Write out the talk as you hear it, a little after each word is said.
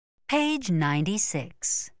Page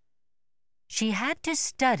 96. She had to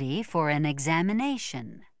study for an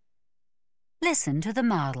examination. Listen to the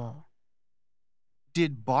model.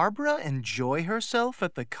 Did Barbara enjoy herself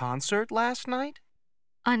at the concert last night?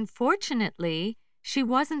 Unfortunately, she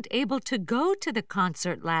wasn't able to go to the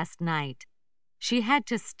concert last night. She had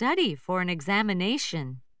to study for an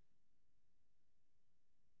examination.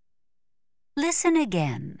 Listen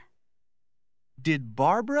again. Did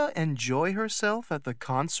Barbara enjoy herself at the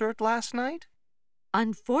concert last night?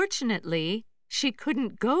 Unfortunately, she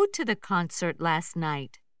couldn't go to the concert last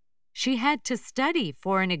night. She had to study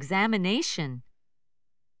for an examination.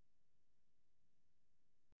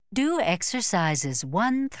 Do exercises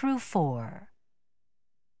 1 through 4.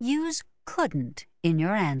 Use couldn't in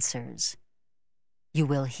your answers. You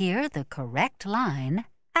will hear the correct line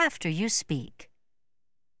after you speak.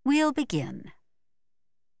 We'll begin.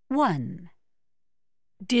 1.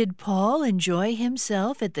 Did Paul enjoy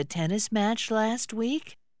himself at the tennis match last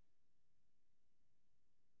week?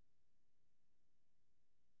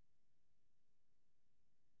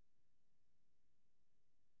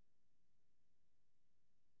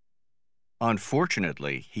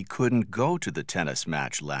 Unfortunately, he couldn't go to the tennis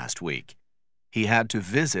match last week. He had to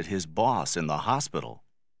visit his boss in the hospital.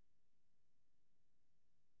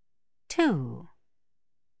 2.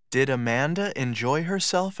 Did Amanda enjoy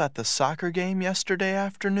herself at the soccer game yesterday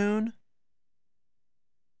afternoon?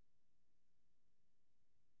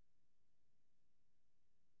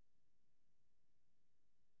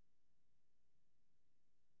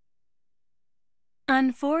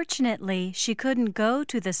 Unfortunately, she couldn't go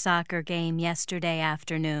to the soccer game yesterday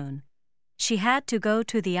afternoon. She had to go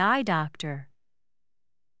to the eye doctor.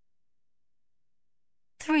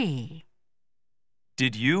 3.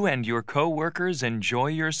 Did you and your co-workers enjoy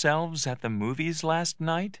yourselves at the movies last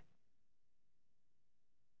night?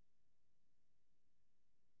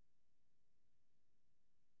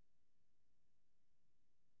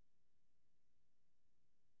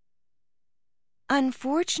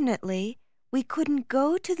 Unfortunately, we couldn't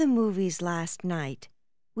go to the movies last night.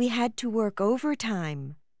 We had to work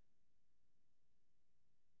overtime.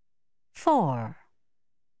 4.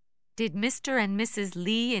 Did Mr. and Mrs.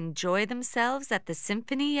 Lee enjoy themselves at the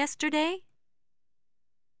symphony yesterday?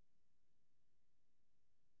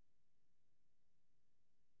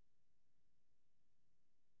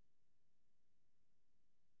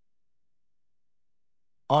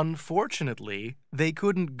 Unfortunately, they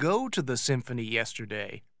couldn't go to the symphony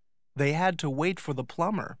yesterday. They had to wait for the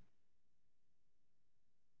plumber.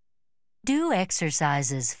 Do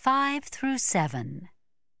exercises 5 through 7.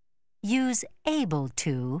 Use able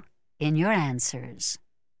to in your answers.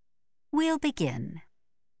 We'll begin.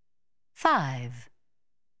 5.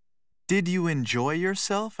 Did you enjoy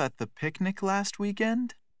yourself at the picnic last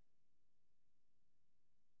weekend?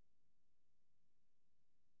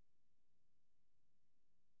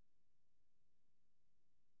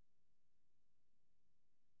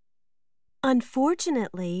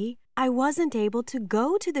 Unfortunately, I wasn't able to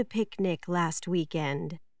go to the picnic last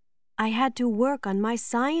weekend. I had to work on my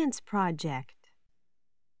science project.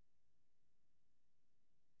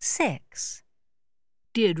 6.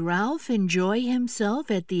 Did Ralph enjoy himself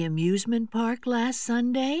at the amusement park last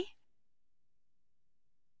Sunday?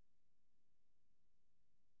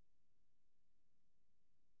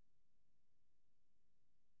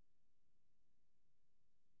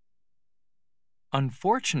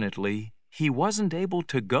 Unfortunately, he wasn't able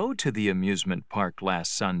to go to the amusement park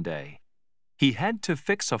last Sunday. He had to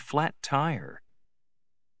fix a flat tire.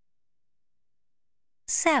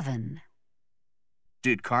 7.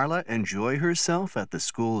 Did Carla enjoy herself at the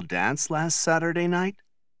school dance last Saturday night?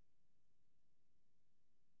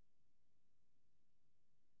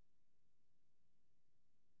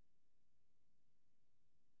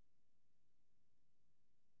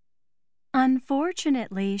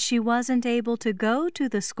 Unfortunately, she wasn't able to go to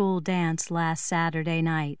the school dance last Saturday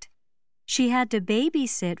night. She had to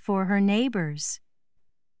babysit for her neighbors.